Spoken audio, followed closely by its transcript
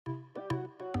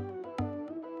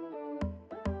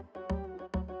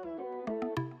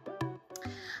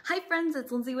Hi friends,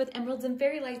 it's Lindsay with Emeralds and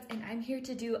Fairy Lights, and I'm here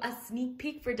to do a sneak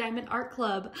peek for Diamond Art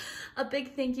Club. A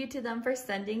big thank you to them for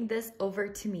sending this over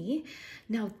to me.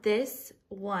 Now this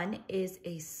one is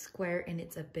a square and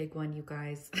it's a big one, you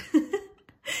guys.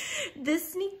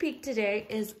 This sneak peek today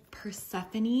is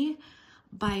Persephone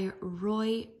by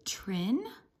Roy Trinh.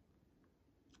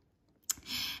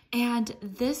 And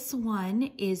this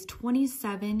one is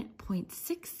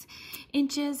 27.6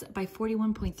 inches by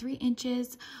 41.3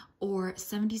 inches or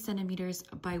 70 centimeters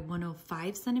by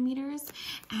 105 centimeters.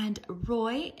 And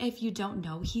Roy, if you don't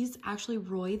know, he's actually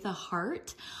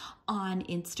RoytheArt on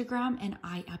Instagram, and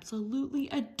I absolutely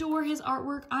adore his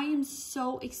artwork. I am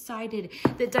so excited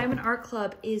that Diamond Art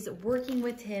Club is working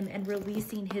with him and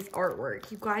releasing his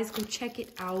artwork. You guys go check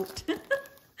it out.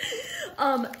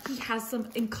 He has some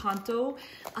Encanto.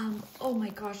 Oh my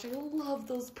gosh, I love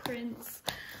those prints.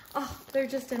 Oh, they're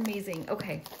just amazing.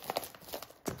 Okay.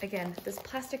 Again, this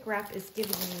plastic wrap is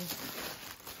giving me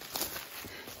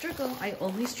struggle. I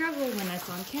only struggle when it's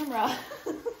on camera.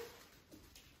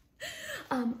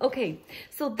 Okay,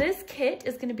 so this kit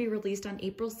is going to be released on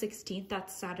April 16th.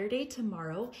 That's Saturday,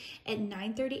 tomorrow at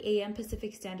 9:30 a.m.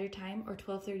 Pacific Standard Time or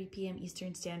 12:30 p.m.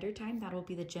 Eastern Standard Time. That will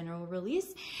be the general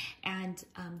release. And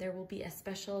there will be a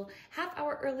special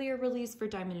half-hour earlier release for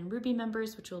Diamond and Ruby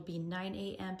members, which will be 9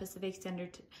 a.m. Pacific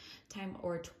Standard Time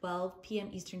or 12 p.m.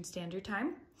 Eastern Standard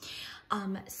Time.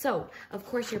 So of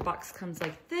course your box comes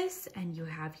like this, and you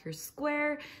have your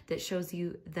square that shows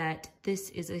you that this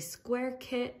is a square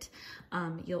kit.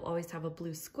 You'll always have a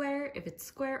blue square if it's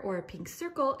square, or a pink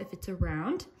circle if it's a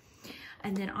round.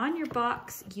 And then on your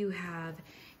box you have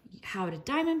how to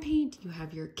diamond paint, you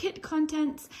have your kit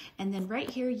contents, and then right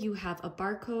here you have a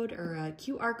barcode or a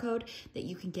QR code that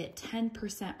you can get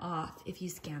 10% off if you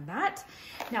scan that.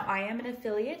 Now I am an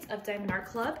affiliate of Diamond Art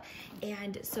Club,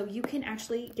 and so you can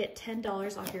actually get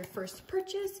 $10 off your first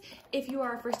purchase if you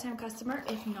are a first-time customer.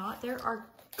 If not, there are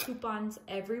coupons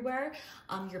everywhere.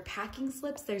 Your packing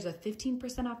slips, there's a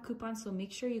 15% off coupon, so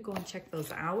make sure you go and check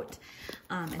those out,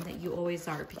 and that you always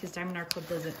are, because Diamond Art Club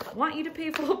doesn't want you to pay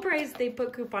full price. They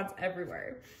put coupons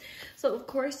everywhere. So of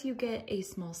course you get a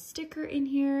small sticker in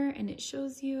here, and it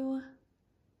shows you.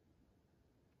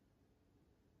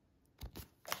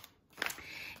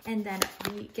 And then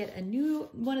we get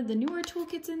one of the newer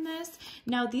toolkits in this.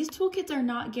 Now these toolkits are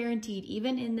not guaranteed,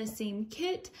 even in the same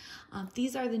kit.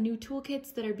 These are the new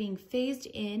toolkits that are being phased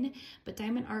in, but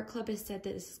Diamond Art Club has said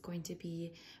that this is going to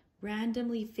be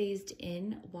randomly phased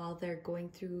in while they're going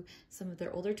through some of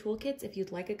their older toolkits. If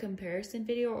you'd like a comparison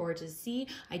video or to see,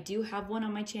 I do have one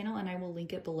on my channel and I will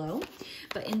link it below.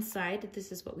 But inside,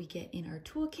 this is what we get in our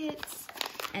toolkits.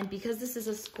 And because this is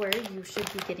a square, you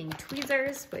should be getting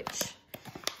tweezers, which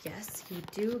yes, you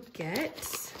do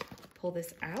get. Pull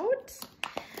this out.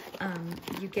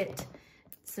 You get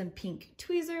some pink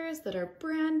tweezers that are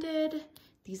branded.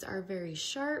 These are very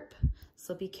sharp,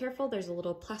 so be careful. There's a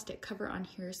little plastic cover on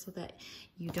here so that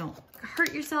you don't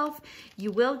hurt yourself.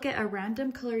 You will get a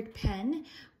random colored pen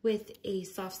with a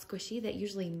soft squishy that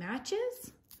usually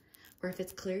matches, or if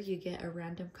it's clear, you get a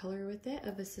random color with it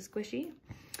of a squishy.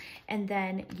 And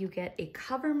then you get a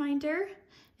cover minder.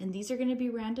 And these are going to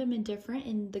be random and different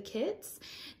in the kits.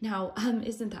 Now,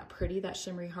 isn't that pretty, that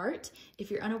shimmery heart? If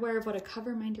you're unaware of what a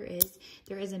cover minder is,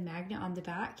 there is a magnet on the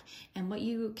back. And what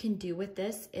you can do with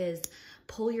this is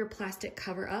pull your plastic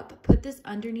cover up, put this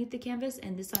underneath the canvas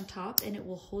and this on top, and it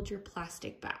will hold your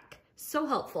plastic back. So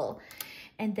helpful.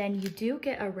 And then you do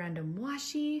get a random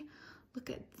washi. Look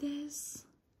at this.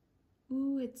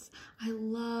 Ooh, I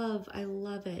love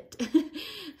it.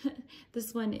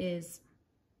 This one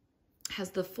has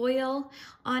the foil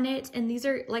on it, and these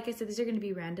are, like I said, these are going to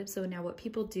be random. So now what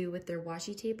people do with their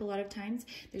washi tape, a lot of times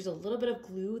there's a little bit of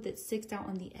glue that sticks out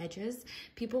on the edges.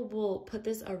 People will put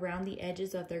this around the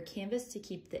edges of their canvas to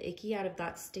keep the icky out of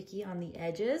that sticky on the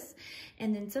edges.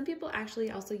 And then some people actually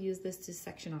also use this to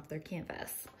section off their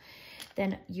canvas.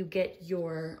 Then you get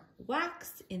your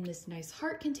wax in this nice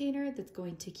heart container that's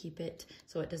going to keep it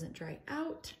so it doesn't dry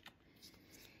out.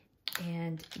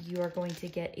 And you are going to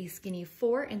get a skinny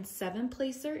 4 and 7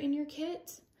 placer in your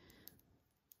kit.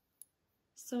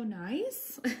 So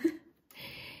nice.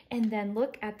 And then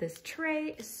look at this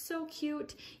tray, it's so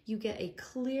cute. You get a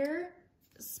clear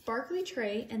sparkly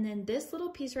tray, and then this little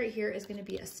piece right here is going to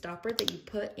be a stopper that you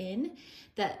put in,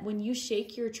 that when you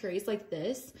shake your trays like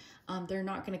this, they're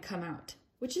not going to come out,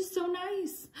 which is so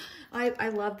nice. I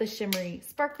love the shimmery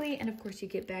sparkly, and of course you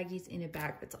get baggies in a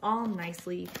bag that's all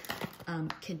nicely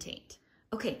contained.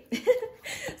 Okay,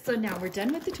 so now we're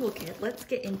done with the toolkit. Let's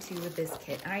get into this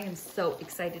kit. I am so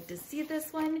excited to see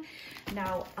this one.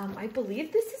 Now, I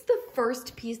believe this is the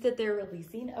first piece that they're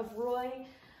releasing of Roy.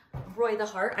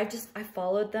 RoytheArt. I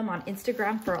followed them on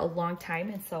Instagram for a long time,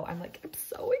 and so I'm like, I'm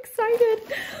so excited.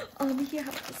 He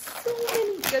has so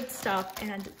many good stuff,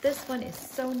 and this one is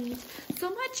so neat. So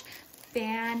much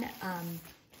fan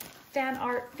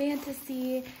art,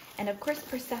 fantasy, and of course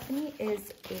Persephone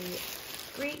is a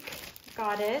Greek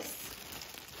goddess.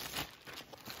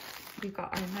 We've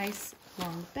got our nice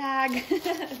long bag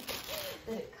that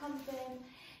it comes in,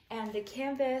 and the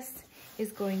canvas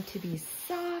is going to be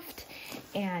soft,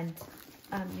 and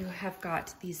you have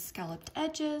got these scalloped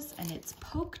edges, and it's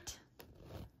poked.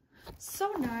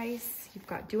 So nice. You've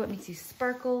got Do What Makes You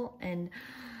Sparkle, and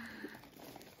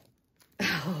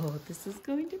oh, this is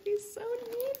going to be so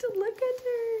neat to look at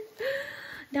her.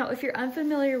 Now, if you're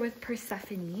unfamiliar with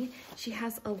Persephone, she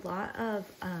has a lot of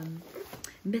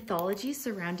mythology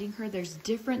surrounding her. There's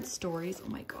different stories. Oh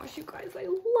my gosh, you guys, I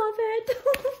love it.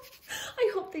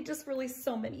 I hope they just release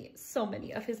so many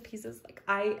of his pieces. Like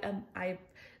I'm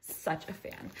such a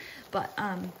fan. But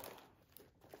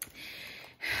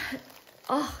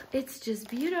oh, it's just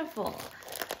beautiful.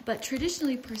 But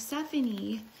traditionally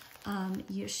Persephone,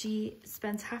 she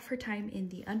spends half her time in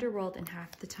the underworld and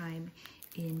half the time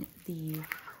in the,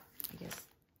 I guess,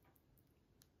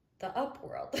 the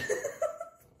upworld.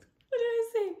 What did I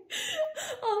say?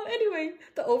 Anyway,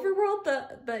 the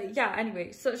overworld, yeah,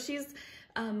 anyway, so she's,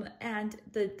 and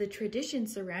the tradition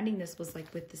surrounding this was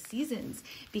like with the seasons,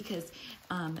 because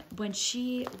when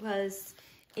she was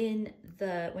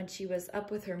when she was up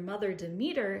with her mother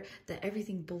Demeter, that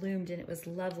everything bloomed and it was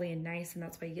lovely and nice, and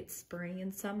that's why you get spring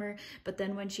in summer. But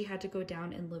then when she had to go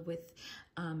down and live with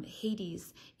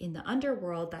Hades in the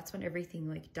underworld, that's when everything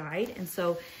like died, and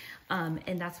so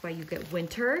and that's why you get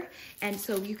winter. And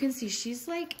so you can see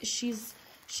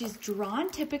she's drawn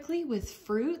typically with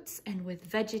fruits and with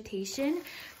vegetation,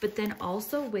 but then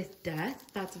also with death.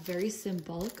 That's very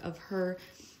symbolic of her.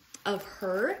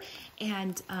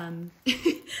 And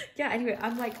yeah, anyway,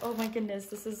 I'm like, oh my goodness,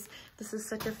 this is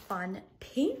such a fun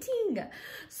painting.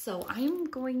 So I'm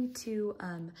going to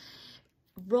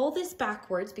roll this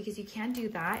backwards, because you can do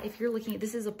that if you're looking at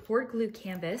this. Is a poured glue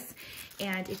canvas,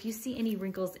 and if you see any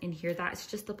wrinkles in here, that's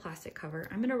just the plastic cover.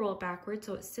 I'm gonna roll it backwards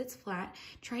so it sits flat,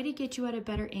 try to get you at a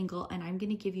better angle, and I'm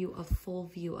gonna give you a full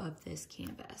view of this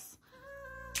canvas.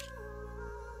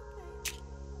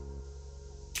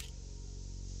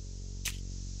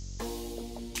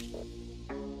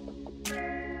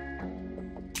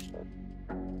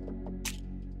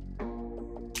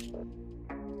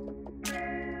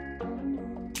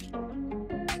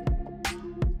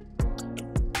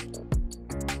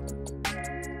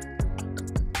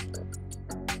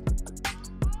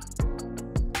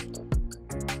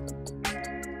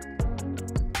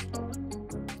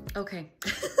 Okay.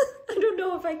 I don't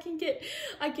know if I can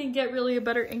get really a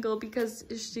better angle, because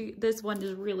this one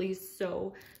is really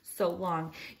so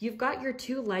long. You've got your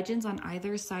two legends on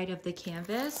either side of the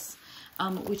canvas,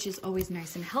 which is always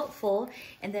nice and helpful.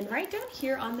 And then right down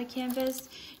here on the canvas,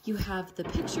 you have the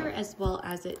picture, as well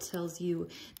as it tells you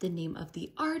the name of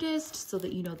the artist, so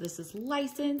that you know this is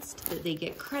licensed, that they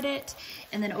get credit.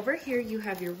 And then over here, you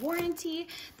have your warranty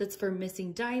that's for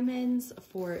missing diamonds,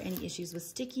 for any issues with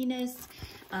stickiness.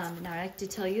 Now I like to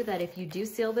tell you that if you do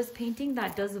seal this painting,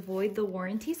 that does void the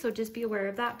warranty, so just be aware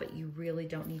of that, but you really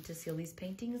don't need to seal these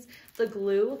paintings. The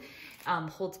glue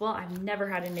holds well. I've never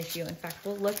had an issue. In fact,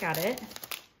 we'll look at it.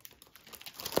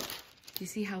 Do you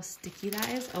see how sticky that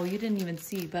is? Oh, you didn't even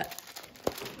see, but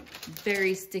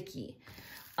very sticky.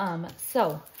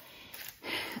 So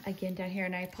again, down here,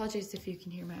 and I apologize if you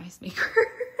can hear my ice maker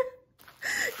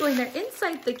going there.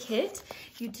 Inside the kit,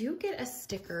 you do get a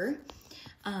sticker.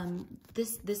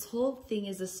 This whole thing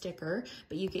is a sticker,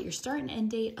 but you get your start and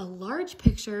end date, a large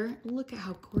picture. Look at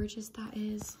how gorgeous that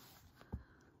is.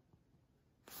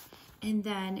 And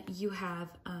then you have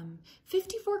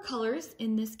 54 colors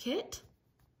in this kit.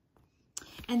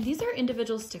 And these are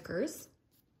individual stickers,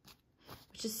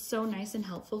 which is so nice and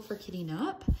helpful for kitting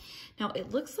up. Now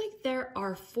it looks like there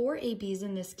are 4 ABs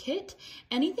in this kit.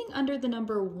 Anything under the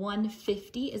number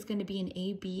 150 is going to be an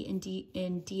AB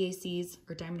in DAC's,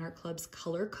 or Diamond Art Club's,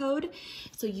 color code.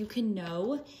 So you can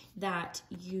know that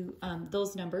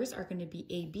those numbers are going to be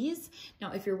ABs.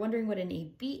 Now, if you're wondering what an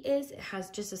AB is, it has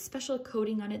just a special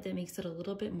coating on it that makes it a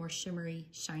little bit more shimmery,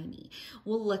 shiny.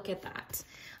 We'll look at that.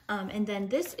 And then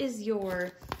this is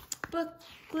your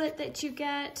booklet that you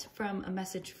get from a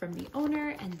message from the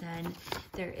owner, and then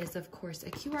there is of course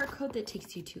a QR code that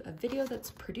takes you to a video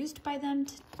that's produced by them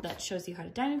that shows you how to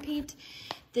diamond paint.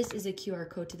 This is a QR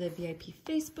code to the VIP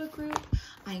Facebook group.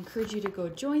 I encourage you to go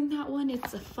join that one.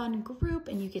 It's a fun group,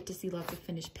 and you get to see lots of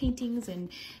finished paintings and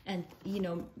you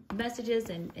know, messages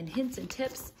and hints and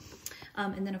tips.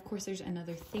 And then of course there's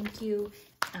another thank you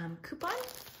coupon.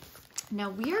 Now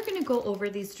we are gonna go over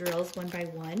these drills one by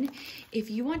one. If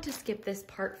you want to skip this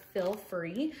part, feel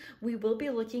free. We will be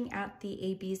looking at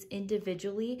the ABs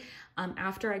individually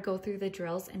after I go through the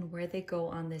drills and where they go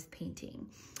on this painting.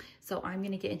 So I'm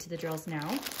gonna get into the drills now.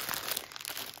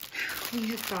 We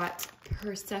have got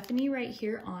Persephone right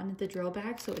here on the drill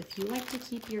bag. So if you like to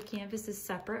keep your canvases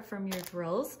separate from your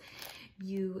drills,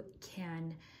 you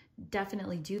can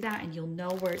definitely do that, and you'll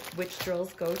know which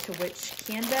drills go to which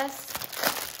canvas.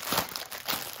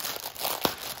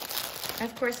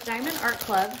 Of course, Diamond Art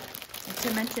Club,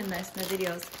 to mention this in the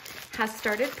videos, has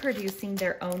started producing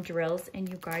their own drills, and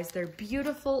you guys, they're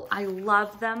beautiful. I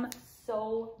love them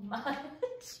so much.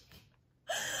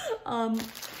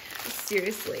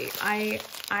 Seriously, I'm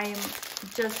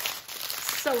just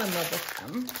so in love with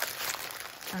them.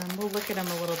 We'll look at them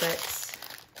a little bit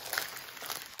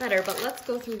better, but let's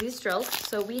go through these drills.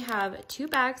 So we have 2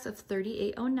 bags of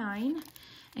 3809,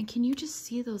 and can you just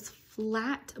see those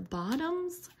flat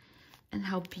bottoms and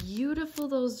how beautiful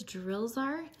those drills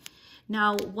are?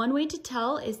 Now, one way to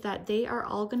tell is that they are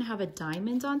all gonna have a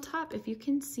diamond on top. If you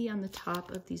can see on the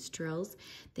top of these drills,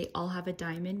 they all have a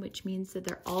diamond, which means that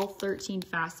they're all 13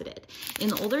 faceted. In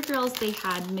the older drills, they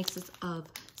had mixes of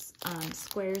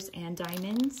squares and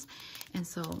diamonds, and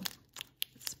so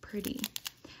it's pretty.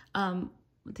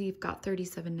 We've got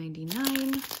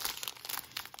 37.99,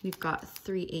 we've got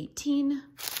 318,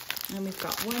 and we've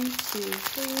got 3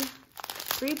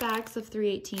 bags of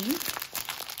 318.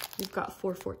 We've got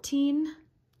 414,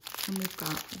 and we've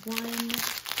got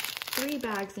 3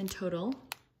 bags in total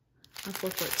of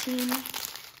 414.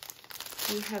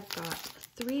 We have got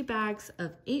 3 bags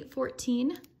of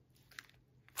 814.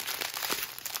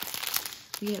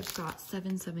 We have got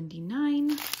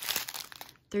 779,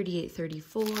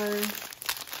 3834,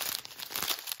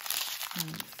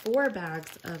 4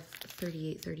 bags of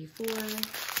 3834,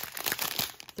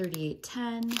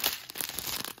 3810,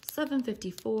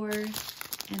 754,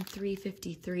 and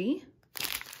 353.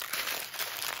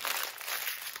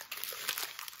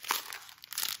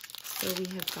 So we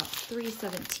have got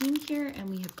 317 here, and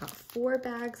we have got 4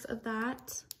 bags of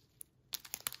that.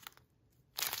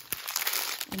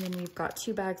 And then we've got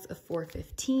 2 bags of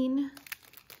 415.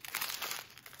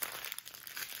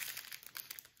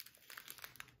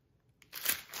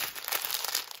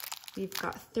 We've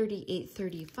got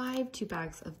 3835, 2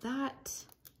 bags of that.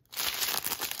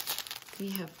 We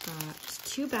have got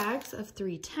 2 bags of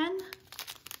 310.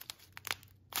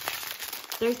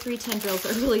 Their 310 drills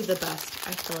are really the best,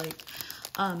 I feel like.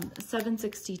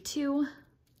 762,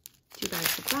 2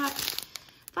 bags of that.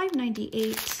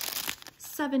 598,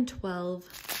 712,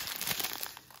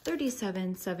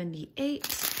 3778,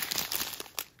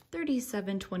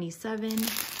 3727,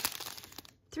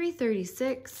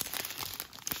 336,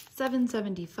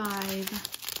 775,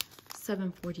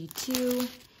 742,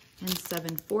 and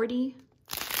 740.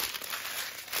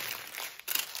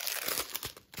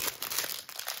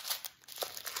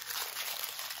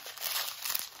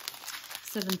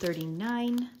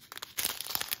 739,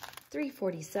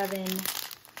 347,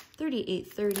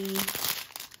 3830,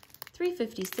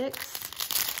 356,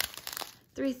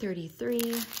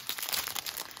 333,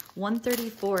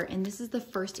 134, and this is the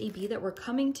first AB that we're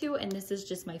coming to, and this is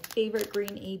just my favorite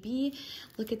green AB.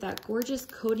 Look at that gorgeous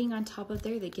coating on top of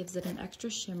there that gives it an extra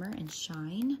shimmer and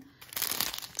shine.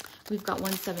 We've got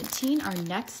 117, our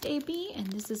next AB, and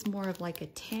this is more of like a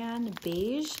tan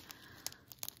beige,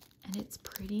 and it's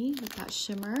pretty with that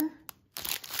shimmer.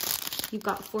 You've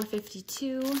got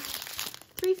 452,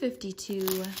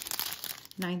 352,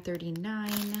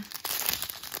 939,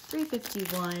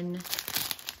 351,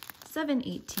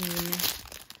 718,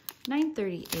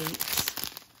 938,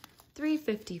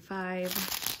 355,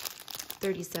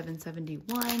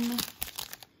 3771,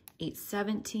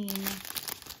 817,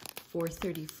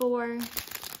 434,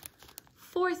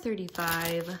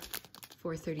 435,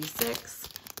 436,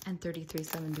 and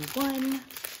 3371.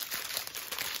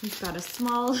 We've got a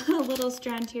small little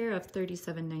strand here of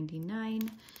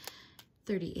 3799,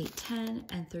 3810,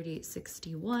 and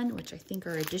 3861, which I think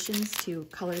are additions to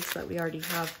colors that we already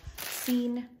have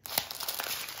seen.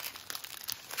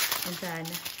 And then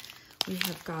we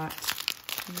have got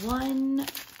 1,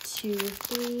 2,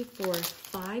 3, 4,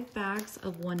 5 bags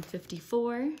of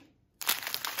 154.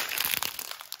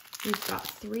 We've got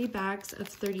 3 bags of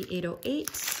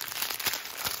 3808.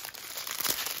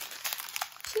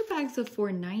 2 bags of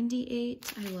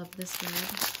 498. I love this red.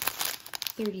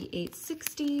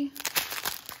 3860.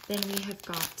 Then we have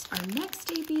got our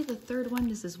next AB, the third one.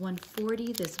 This is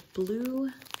 140. This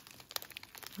blue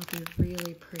will be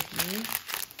really pretty.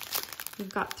 We've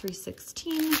got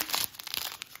 316,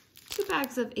 2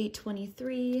 bags of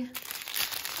 823,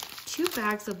 2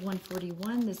 bags of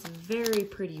 141, this very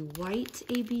pretty white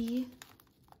AB.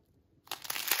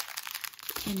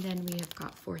 And then we have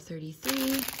got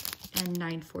 433 and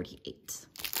 948.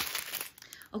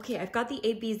 Okay, I've got the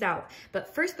ABs out,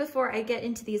 but first, before I get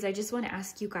into these, I just want to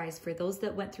ask you guys, for those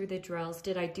that went through the drills,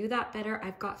 did I do that better?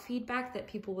 I've got feedback that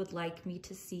people would like me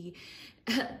to see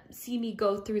me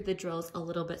go through the drills a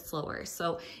little bit slower.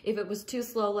 So if it was too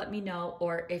slow, let me know,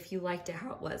 or if you liked it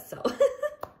how it was. So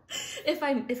if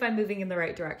I'm moving in the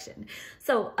right direction.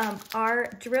 So our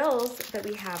drills that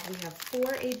we have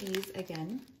 4 ABs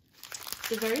again.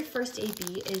 The very first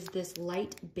AB is this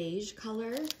light beige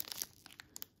color.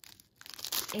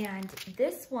 And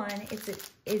this one is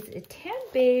a tan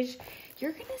beige.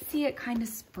 You're gonna see it kind of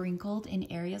sprinkled in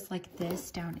areas like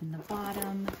this down in the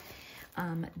bottom.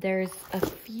 There's a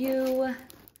few, I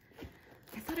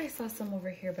thought I saw some over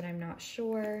here, but I'm not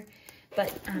sure.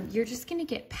 But you're just gonna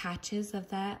get patches of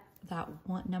that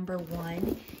one, number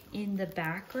 1 in the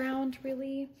background,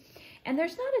 really. And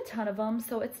there's not a ton of them,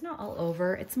 so it's not all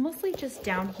over. It's mostly just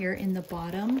down here in the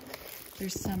bottom.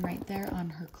 There's some right there on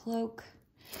her cloak.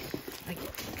 I'm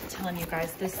telling you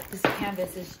guys, this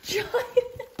canvas is giant.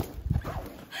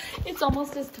 It's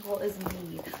almost as tall as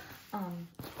me.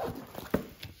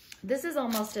 This is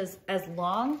almost as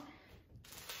long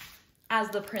as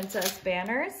the princess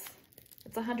banners.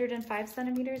 It's 105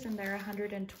 centimeters and they're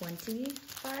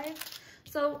 125.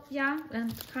 So yeah,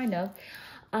 and kind of.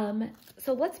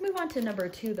 So let's move on to number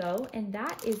 2 though, and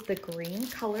that is the green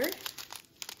color.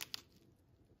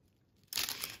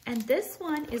 And this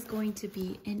one is going to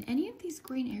be in any of these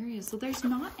green areas. So there's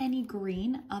not any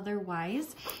green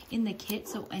otherwise in the kit.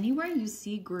 So anywhere you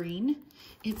see green,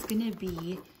 it's gonna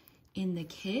be in the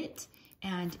kit.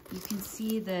 And you can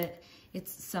see that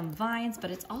it's some vines,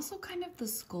 but it's also kind of the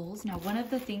skulls. Now, one of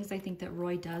the things I think that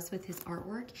Roy does with his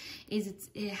artwork is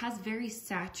it has very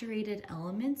saturated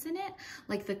elements in it.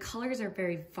 Like the colors are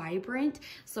very vibrant.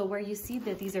 So where you see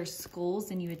that these are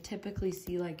skulls and you would typically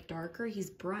see like darker, he's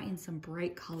brought in some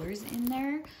bright colors in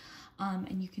there.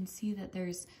 And you can see that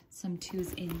there's some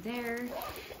 2s in there.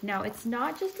 Now, it's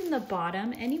not just in the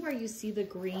bottom. Anywhere you see the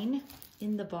green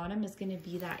in the bottom is gonna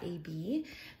be that AB.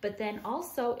 But then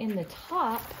also in the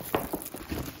top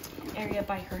area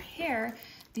by her hair,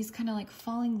 these kind of like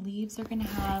falling leaves are gonna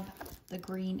have the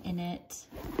green in it.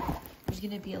 There's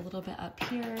gonna be a little bit up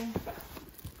here.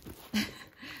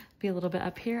 Be a little bit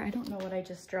up here. I don't know what I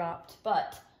just dropped,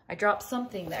 but I dropped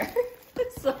something there.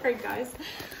 Sorry, guys.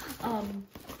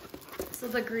 So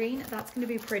the green, that's gonna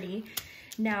be pretty.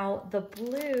 Now the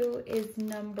blue is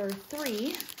number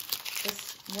 3,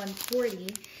 this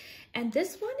 140, and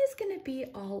this one is gonna be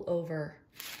all over.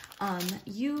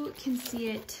 You can see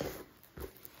it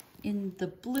in the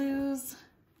blues,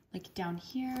 like down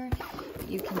here.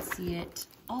 You can see it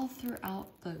all throughout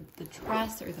the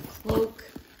dress or the cloak.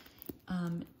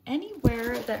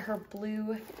 Anywhere that her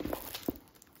blue,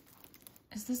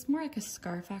 is this more like a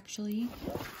scarf actually?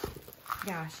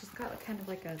 Yeah, she's got kind of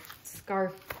like a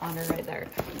scarf on her right there.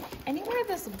 Anywhere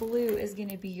this blue is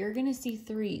gonna be, you're gonna see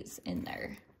 3s in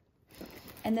there.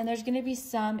 And then there's gonna be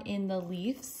some in the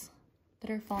leaves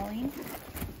that are falling.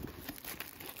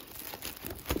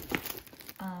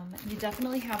 You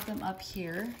definitely have them up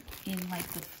here in like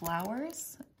the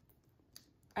flowers.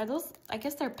 Are those, I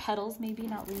guess they're petals, maybe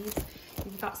not leaves.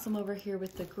 You've got some over here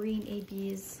with the green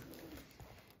ABs.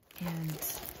 And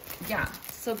yeah,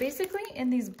 so basically in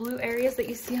these blue areas that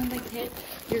you see on the kit,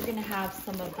 you're gonna have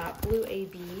some of that blue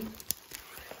AB.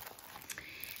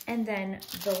 And then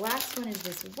the last one is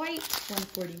this white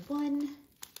 141.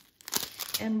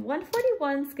 And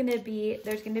 141's gonna be,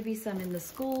 there's gonna be some in the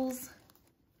skulls.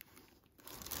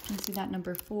 You can see that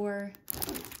number 4.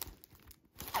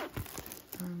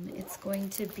 It's going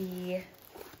to be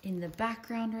in the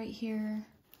background right here.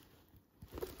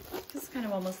 This is kind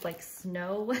of almost like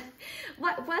snow.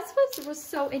 What was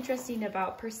so interesting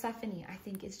about Persephone, I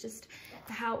think, is just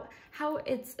how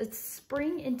it's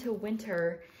spring into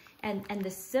winter, and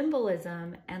the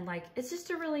symbolism, and like it's just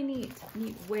a really neat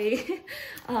way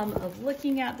of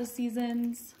looking at the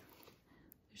seasons.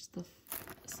 There's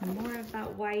some more of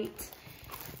that white.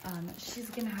 She's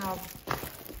gonna have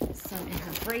some in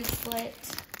her bracelet,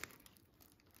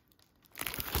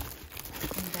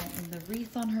 and then in the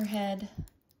wreath on her head,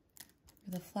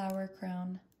 or the flower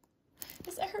crown.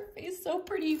 Isn't her face so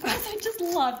pretty, you guys?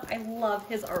 I love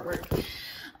his artwork.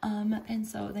 And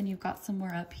so then you've got some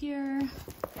more up here, and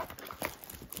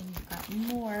you've got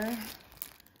more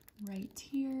right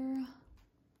here.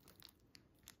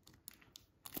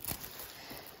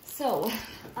 So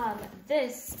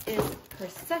this is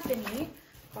Persephone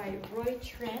by Roy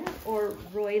Trinh, or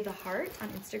RoytheArt on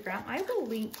Instagram. I will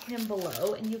link him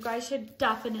below, and you guys should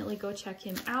definitely go check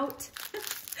him out.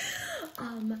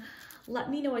 Let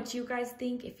me know what you guys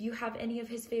think. If you have any of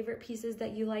his favorite pieces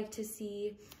that you like to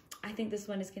see, I think this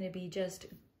one is going to be just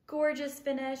gorgeous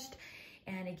finished.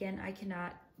 And again, I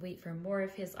cannot wait for more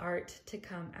of his art to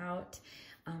come out.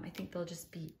 I think they'll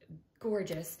just be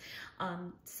gorgeous.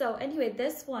 So anyway,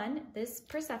 this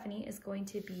Persephone is going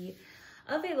to be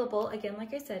available, again,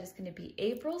 like I said, it's going to be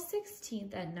April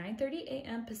 16th at 9:30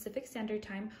 a.m. Pacific Standard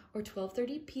Time or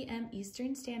 12:30 p.m.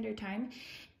 Eastern Standard Time.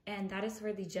 And that is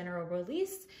for the general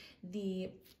release.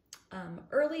 The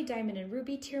early Diamond and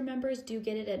Ruby tier members do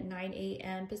get it at 9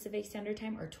 a.m. Pacific Standard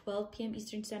Time or 12 p.m.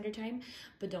 Eastern Standard Time.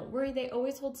 But don't worry, they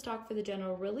always hold stock for the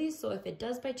general release. So if it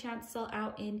does by chance sell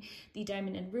out in the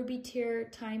Diamond and Ruby tier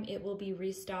time, it will be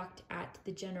restocked at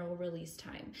the general release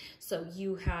time. So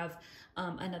you have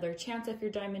another chance if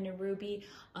you're Diamond and Ruby,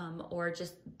 or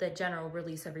just the general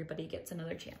release, everybody gets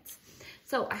another chance.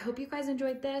 So I hope you guys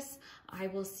enjoyed this. I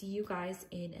will see you guys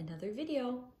in another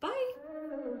video. Bye.